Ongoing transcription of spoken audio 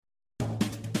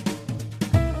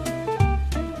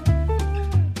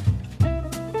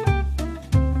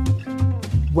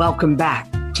Welcome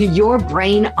back to Your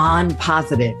Brain on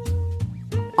Positive.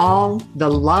 All the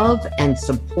love and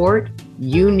support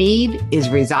you need is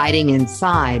residing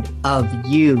inside of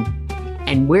you,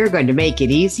 and we're going to make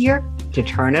it easier to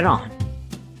turn it on.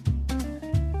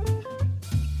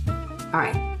 All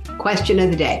right, question of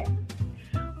the day.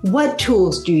 What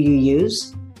tools do you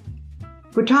use?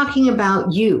 We're talking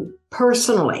about you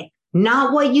personally,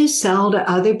 not what you sell to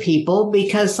other people,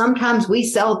 because sometimes we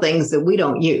sell things that we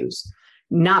don't use.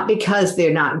 Not because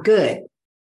they're not good.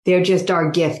 They're just our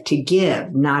gift to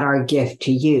give, not our gift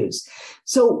to use.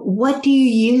 So what do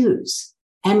you use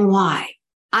and why?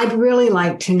 I'd really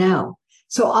like to know.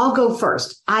 So I'll go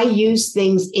first. I use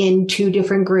things in two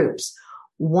different groups.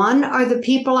 One are the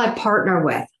people I partner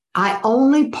with. I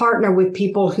only partner with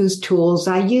people whose tools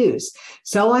I use.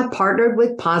 So I partnered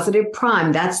with Positive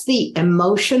Prime. That's the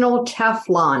emotional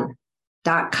Teflon.com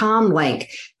link,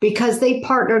 because they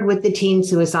partnered with the Teen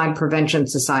Suicide Prevention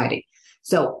Society.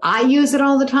 So I use it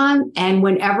all the time. And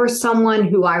whenever someone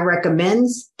who I recommend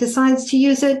decides to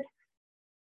use it,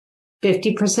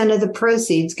 50% of the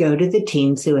proceeds go to the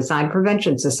Teen Suicide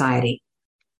Prevention Society.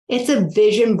 It's a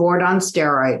vision board on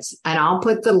steroids, and I'll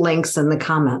put the links in the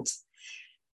comments.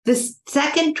 The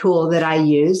second tool that I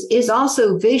use is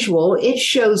also visual. It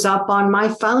shows up on my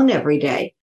phone every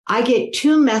day. I get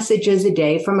 2 messages a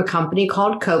day from a company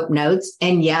called Cope Notes.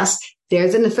 And yes,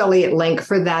 there's an affiliate link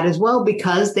for that as well,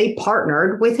 because they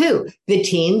partnered with who? The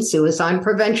Teen Suicide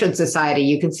Prevention Society.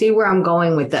 You can see where I'm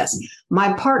going with this.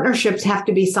 My partnerships have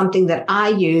to be something that I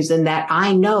use and that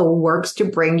I know works to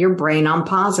bring your brain on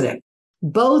positive.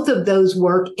 Both of those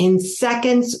work in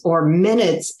seconds or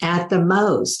minutes at the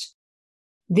most.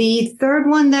 The third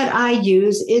one that I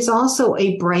use is also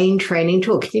a brain training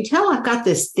tool. Can you tell I've got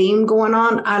this theme going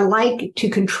on? I like to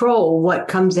control what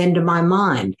comes into my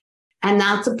mind. And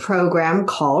that's a program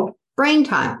called Brain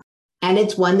Time. And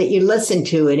it's one that you listen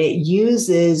to, and it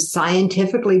uses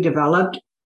scientifically developed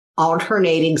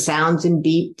alternating sounds and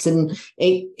beeps and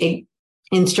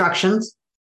instructions.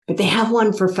 But they have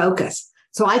one for focus.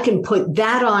 So I can put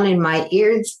that on in my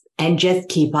ears and just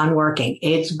keep on working.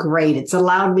 It's great. It's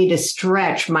allowed me to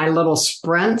stretch my little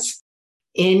sprints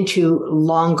into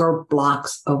longer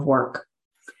blocks of work.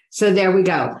 So there we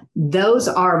go. Those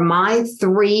are my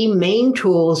 3 main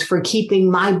tools for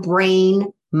keeping my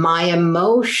brain, my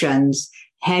emotions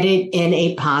headed in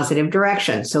a positive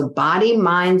direction. So body,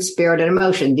 mind, spirit, and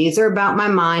emotion. These are about my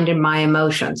mind and my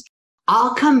emotions.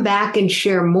 I'll come back and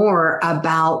share more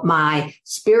about my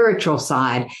spiritual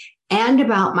side and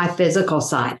about my physical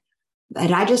side.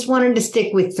 But I just wanted to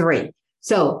stick with 3.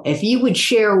 So if you would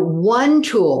share one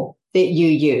tool that you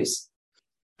use,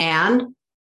 and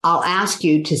I'll ask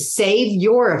you to save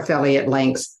your affiliate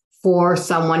links for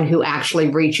someone who actually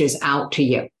reaches out to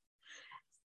you.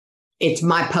 It's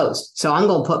my post. So I'm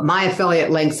going to put my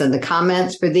affiliate links in the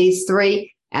comments for these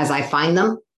 3 as I find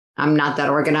them. I'm not that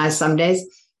organized some days.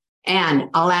 And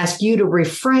I'll ask you to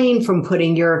refrain from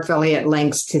putting your affiliate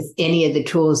links to any of the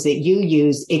tools that you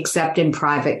use, except in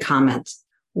private comments.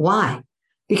 Why?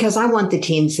 Because I want the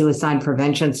Teen Suicide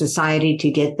Prevention Society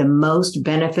to get the most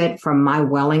benefit from my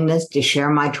willingness to share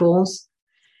my tools.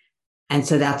 And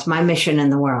so that's my mission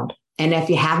in the world. And if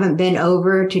you haven't been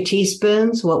over to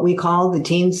Teaspoons, what we call the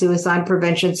Teen Suicide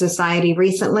Prevention Society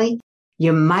recently,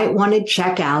 you might want to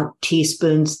check out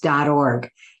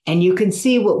teaspoons.org. And you can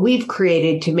see what we've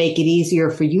created to make it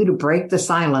easier for you to break the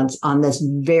silence on this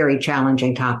very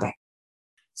challenging topic.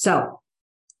 So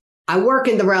I work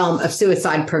in the realm of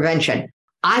suicide prevention.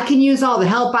 I can use all the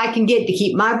help I can get to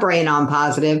keep my brain on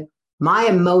positive, my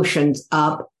emotions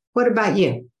up. What about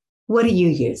you? What do you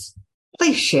use?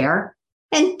 Please share.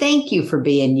 And thank you for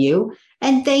being you.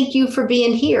 And thank you for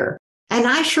being here. And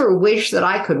I sure wish that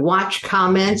I could watch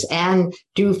comments and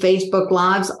do Facebook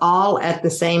Lives all at the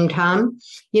same time.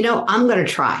 You know, I'm going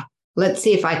to try. Let's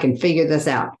see if I can figure this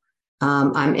out.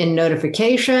 I'm in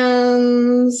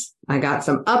notifications. I got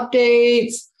some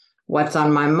updates. What's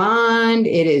on my mind?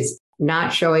 It is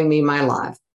not showing me my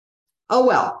live. Oh,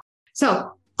 well.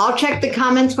 So I'll check the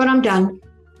comments when I'm done.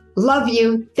 Love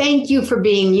you. Thank you for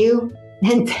being you.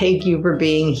 And thank you for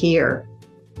being here.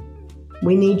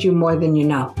 We need you more than you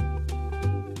know.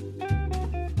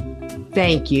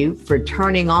 Thank you for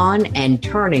turning on and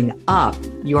turning up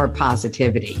your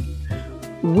positivity.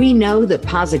 We know that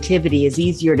positivity is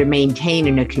easier to maintain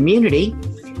in a community,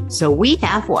 so we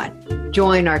have one.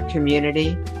 Join our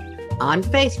community on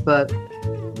Facebook,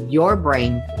 Your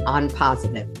Brain on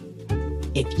Positive.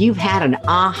 If you've had an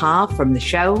aha from the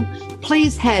show,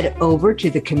 please head over to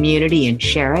the community and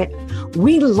share it.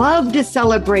 We love to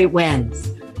celebrate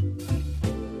wins.